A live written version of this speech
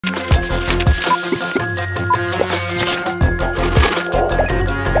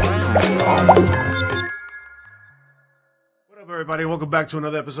everybody? Welcome back to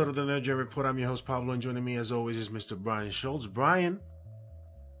another episode of the TheNerdGen Report. I'm your host, Pablo, and joining me, as always, is Mr. Brian Schultz. Brian,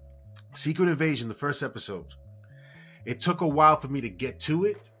 Secret Invasion, the first episode. It took a while for me to get to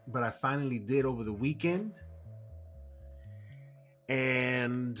it, but I finally did over the weekend.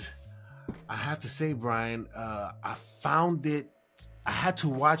 And I have to say, Brian, I found it, I had to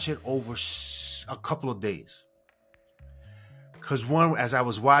watch it over a couple of days. Because one, as I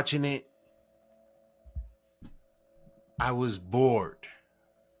was watching it, I was bored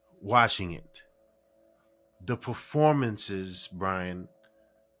watching it. The performances, Brian,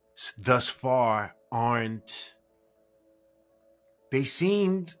 thus far aren't, they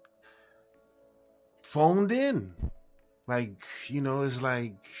seemed phoned in. Like, you know, it's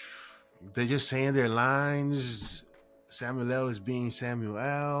like they're just saying their lines. Samuel L. is being Samuel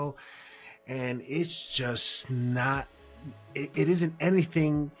L. And it's just not, it isn't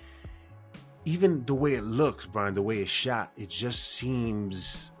anything. Even the way it looks, Brian, the way it's shot, it just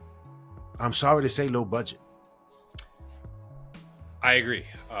seems, I'm sorry to say, low budget. I agree.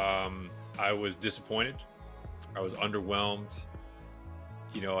 I was disappointed. I was underwhelmed.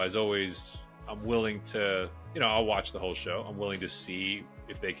 You know, as always, I'm willing to, I'll watch the whole show. I'm willing to see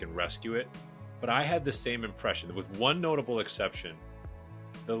if they can rescue it. But I had the same impression, with one notable exception.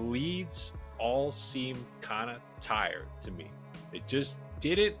 The leads all seem kind of tired to me. It just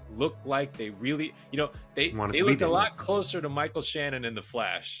didn't look like they really, they looked a lot closer to Michael Shannon in The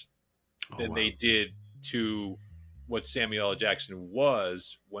Flash than they did to what Samuel L. Jackson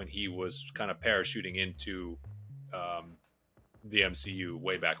was when he was kind of parachuting into the MCU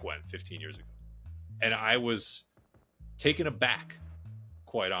way back when, 15 years ago. And I was taken aback,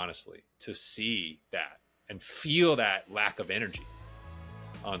 quite honestly, to see that and feel that lack of energy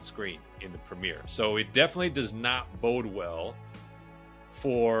on screen in the premiere. So it definitely does not bode well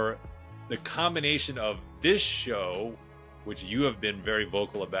for the combination of this show, which you have been very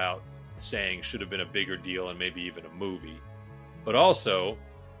vocal about saying should have been a bigger deal and maybe even a movie, but also,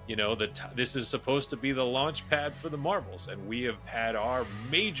 this is supposed to be the launch pad for the Marvels, and we have had our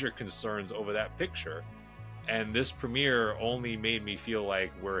major concerns over that picture, and this premiere only made me feel like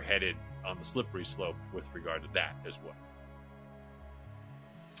we're headed on the slippery slope with regard to that as well.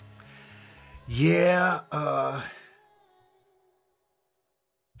 Yeah,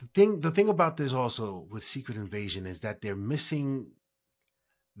 the thing about this also with Secret Invasion is that they're missing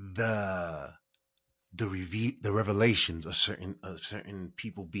the revelations of certain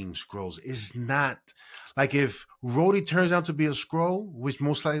people being Skrulls. Is not like if Rhodey turns out to be a Skrull, which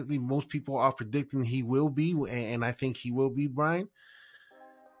most likely most people are predicting he will be, and I think he will be, Brian.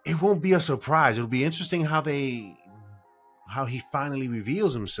 It won't be a surprise. It'll be interesting how he finally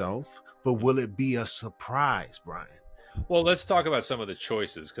reveals himself, but will it be a surprise, Brian? Well, let's talk about some of the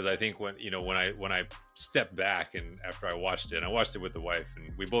choices, because I think when I stepped back and after I watched it with the wife, and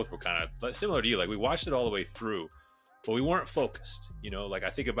we both were kind of similar to you. Like, we watched it all the way through, but we weren't focused. Like I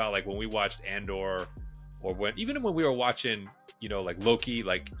think about like when we watched Andor, or even when we were watching, like Loki.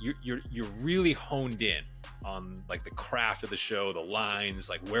 Like you're really honed in on like the craft of the show, the lines,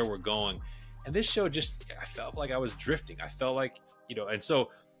 like where we're going. And this show I felt like I was drifting. I felt like and so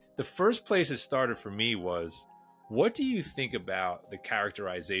the first place it started for me was, what do you think about the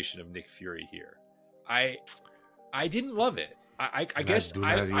characterization of Nick Fury here? I didn't love it. I guess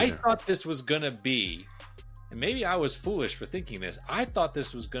I thought this was going to be, and maybe I was foolish for thinking this, I thought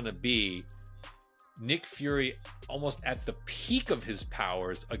this was going to be Nick Fury almost at the peak of his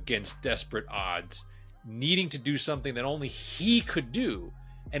powers against desperate odds, needing to do something that only he could do.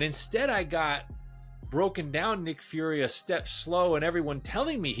 And instead I got broken down Nick Fury a step slow, and everyone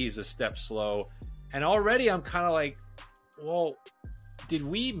telling me he's a step slow. And already I'm kind of like, well, did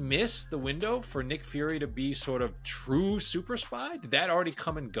we miss the window for Nick Fury to be sort of true super spy? Did that already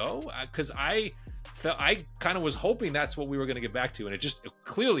come and go? Because I kind of was hoping that's what we were going to get back to. And it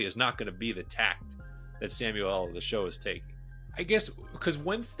clearly is not going to be the tact that Samuel L. the show is taking. I guess because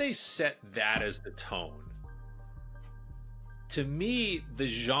once they set that as the tone, to me, the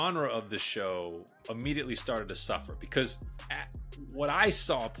genre of the show immediately started to suffer, because what I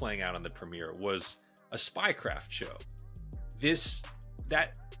saw playing out on the premiere was a spycraft show.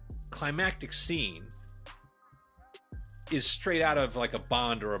 That climactic scene is straight out of like a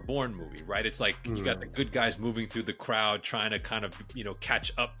Bond or a Bourne movie, right? It's like you got the good guys moving through the crowd, trying to kind of,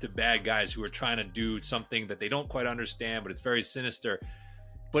 catch up to bad guys who are trying to do something that they don't quite understand, but it's very sinister.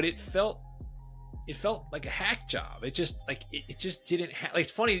 But it felt like a hack job. It just didn't have, like,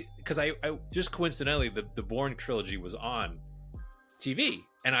 it's funny because I just coincidentally the Bourne trilogy was on TV,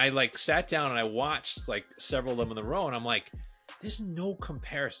 and I like sat down and I watched like several of them in a row, and I'm like, there's no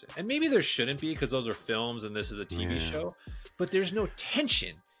comparison. And maybe there shouldn't be because those are films and this is a TV show, but there's no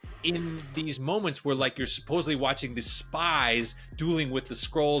tension in these moments where like you're supposedly watching the spies dueling with the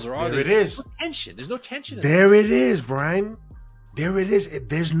scrolls or there it is. No tension. There's no tension. There it is, Brian. There it is.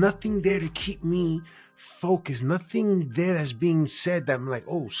 There's nothing there to keep me focused. Nothing there that's being said that I'm like,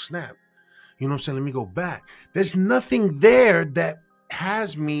 oh, snap. You know what I'm saying? Let me go back. There's nothing there that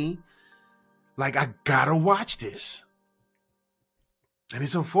has me like, I gotta watch this. And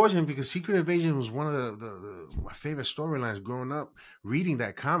it's unfortunate because Secret Invasion was one of my favorite storylines growing up, reading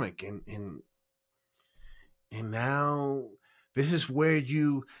that comic. And now this is where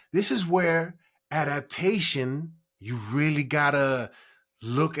adaptation, you really gotta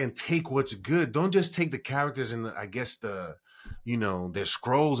look and take what's good. Don't just take the characters and their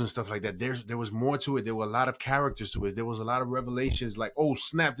scrolls and stuff like that. There was more to it. There were a lot of characters to it. There was a lot of revelations like, oh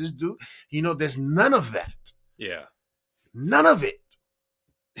snap, this dude, there's none of that. Yeah. None of it.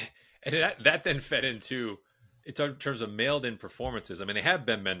 And that then fed into, in terms of mailed-in performances. I mean, they have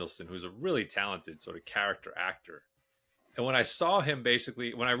Ben Mendelsohn, who's a really talented sort of character actor. And when I saw him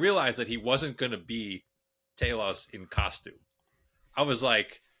when I realized that he wasn't going to be Talos in costume, I was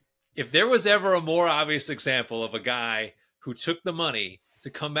like, if there was ever a more obvious example of a guy who took the money to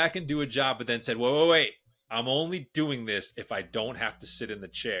come back and do a job, but then said, wait, I'm only doing this if I don't have to sit in the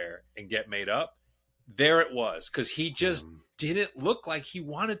chair and get made up. There it was, because he just didn't look like he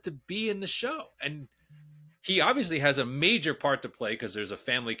wanted to be in the show. And he obviously has a major part to play because there's a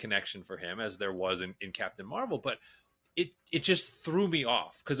family connection for him, as there was in Captain Marvel. But it just threw me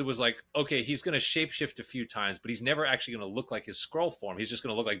off because it was like, okay, he's going to shapeshift a few times, but he's never actually going to look like his Skrull form. He's just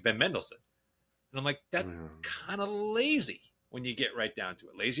going to look like Ben Mendelsohn. And I'm like, that's kind of lazy when you get right down to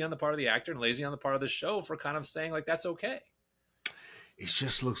it. Lazy on the part of the actor and lazy on the part of the show for kind of saying like, that's okay. It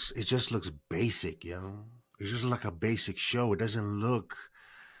just looks basic, yo. It's just like a basic show. It doesn't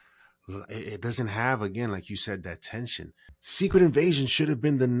have, again, like you said, that tension. Secret Invasion should have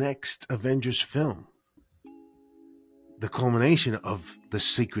been the next Avengers film. The culmination of the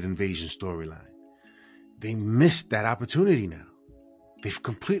Secret Invasion storyline. They missed that opportunity now. They've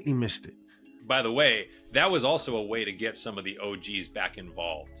completely missed it. By the way, that was also a way to get some of the OGs back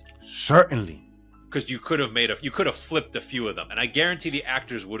involved. Certainly. Because you could have flipped a few of them. And I guarantee the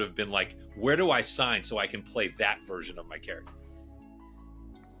actors would have been like, where do I sign so I can play that version of my character?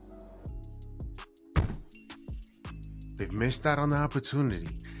 They've missed out on the opportunity.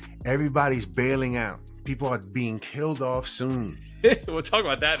 Everybody's bailing out. People are being killed off soon. We'll talk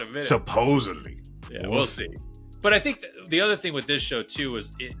about that in a minute. Supposedly. Yeah, we'll see. But I think the other thing with this show, too,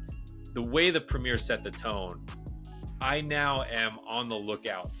 is the way the premiere set the tone. I now am on the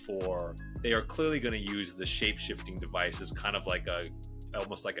lookout for, they are clearly going to use the shape-shifting device as kind of like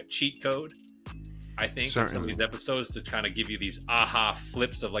almost like a cheat code, I think, in some of these episodes to kind of give you these aha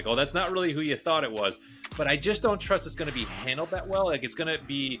flips of like, oh, that's not really who you thought it was. But I just don't trust it's going to be handled that well. Like it's going to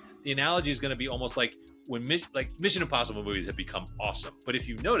be, the analogy is going to be almost like when Mission Impossible movies have become awesome. But if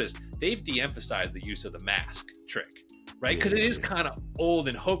you've noticed, they've de-emphasized the use of the mask trick, right? Because it is kind of old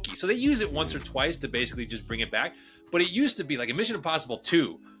and hokey. So they use it once or twice to basically just bring it back. But it used to be like in Mission Impossible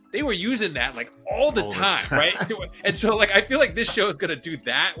 2, they were using that like all the time, right? And so like I feel like this show is gonna do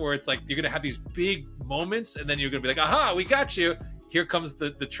that, where it's like you're gonna have these big moments, and then you're gonna be like, aha, we got you. Here comes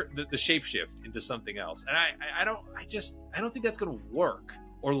the shapeshift into something else. And I don't think that's gonna work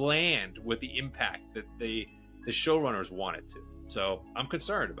or land with the impact that the showrunners want it to. So I'm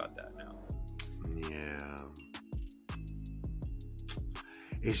concerned about that now. Yeah.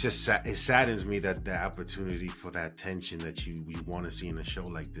 It's just it saddens me that the opportunity for that tension that we want to see in a show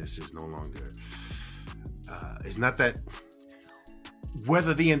like this is no longer. It's not that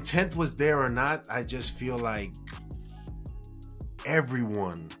whether the intent was there or not. I just feel like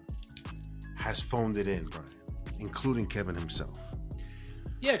everyone has phoned it in, Brian, including Kevin himself.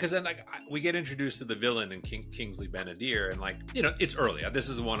 Yeah, because then like we get introduced to the villain in Kingsley Ben-Adir, and like, you know, it's early. This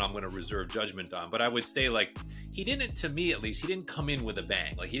is the one I'm going to reserve judgment on. But I would say like he didn't, to me at least, he didn't come in with a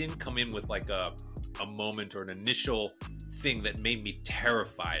bang. Like he didn't come in with like a moment or an initial thing that made me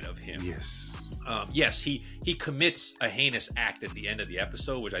terrified of him. Yes. Yes, he commits a heinous act at the end of the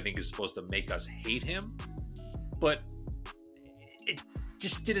episode, which I think is supposed to make us hate him. But it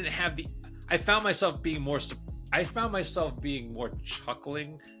just didn't have the. I found myself being more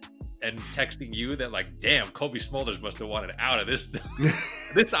chuckling and texting you that like, damn, Kobe Smulders must have wanted out of this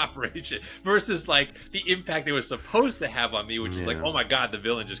this operation, versus like the impact it was supposed to have on me, which is like, oh my god, the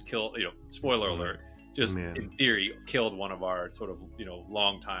villain just killed, you know, spoiler alert, just in theory killed one of our sort of, you know,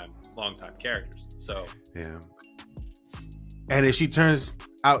 long time characters. So yeah. And if she turns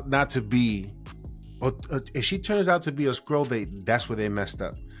out not to be Well, if she turns out to be a Skrull, that's where they messed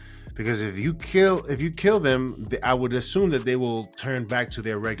up. Because if you kill them, I would assume that they will turn back to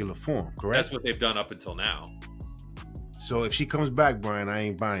their regular form. Correct. That's what they've done up until now. So if she comes back, Brian, I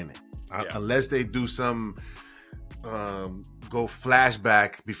ain't buying it unless they do some go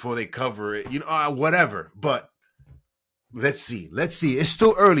flashback before they cover it. Whatever. But let's see. It's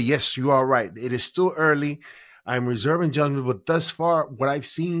still early. Yes, you are right. It is still early. I'm reserving judgment, but thus far, what I've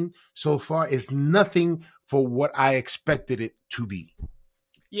seen so far is nothing for what I expected it to be.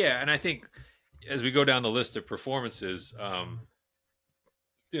 Yeah, and I think as we go down the list of performances, I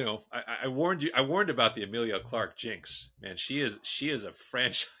warned you. I warned about the Emilia Clarke jinx. Man, she is a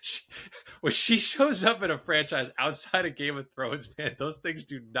franchise. When she shows up in a franchise outside of Game of Thrones, man, those things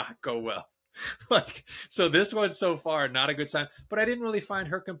do not go well. So this one so far, not a good sign. But I didn't really find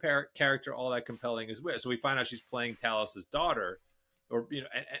her character all that compelling as well. So we find out she's playing Talos's daughter,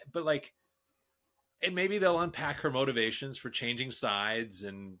 and maybe they'll unpack her motivations for changing sides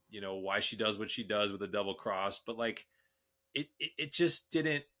and, why she does what she does with the double cross. But it just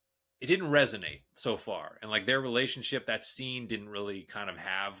didn't resonate so far. And their relationship, that scene didn't really kind of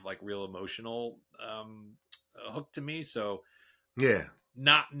have real emotional hook to me. So yeah,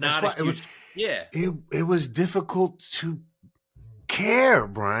 not a huge, it was difficult to care,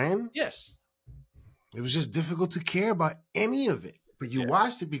 Brian. Yes. It was just difficult to care about any of it. But you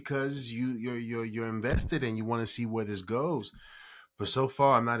watched it because you're invested and you want to see where this goes. But so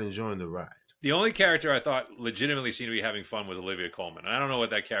far, I'm not enjoying the ride. The only character I thought legitimately seemed to be having fun was Olivia Colman. And I don't know what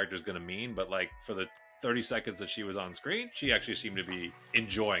that character is going to mean, but for the 30 seconds that she was on screen, she actually seemed to be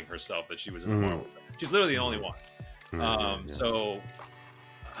enjoying herself that she was in the Marvel. She's literally the only one. So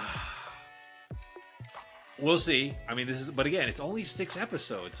we'll see. I mean, but again, it's only 6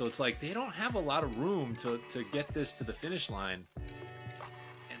 episodes, so it's they don't have a lot of room to get this to the finish line. And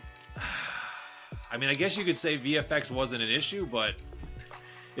I mean, I guess you could say VFX wasn't an issue, but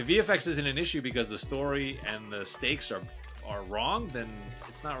if VFX isn't an issue because the story and the stakes are wrong, then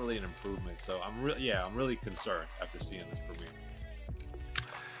it's not really an improvement. So I'm really concerned after seeing this premiere.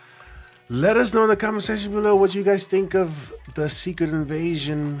 Let us know in the comment section below what you guys think of the Secret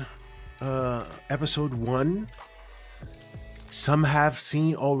Invasion episode 1. Some have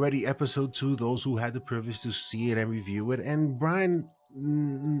seen already episode 2, those who had the privilege to see it and review it. And Brian,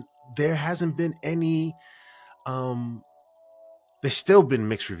 there hasn't been any there's still been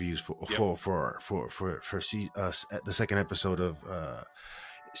mixed reviews for the second episode of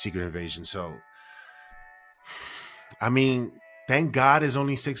Secret Invasion. So I mean, thank God it's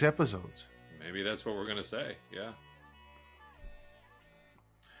only 6 episodes. Maybe that's what we're gonna say. Yeah.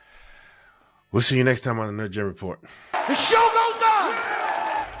 We'll see you next time on the NerdGen Report. The show goes on!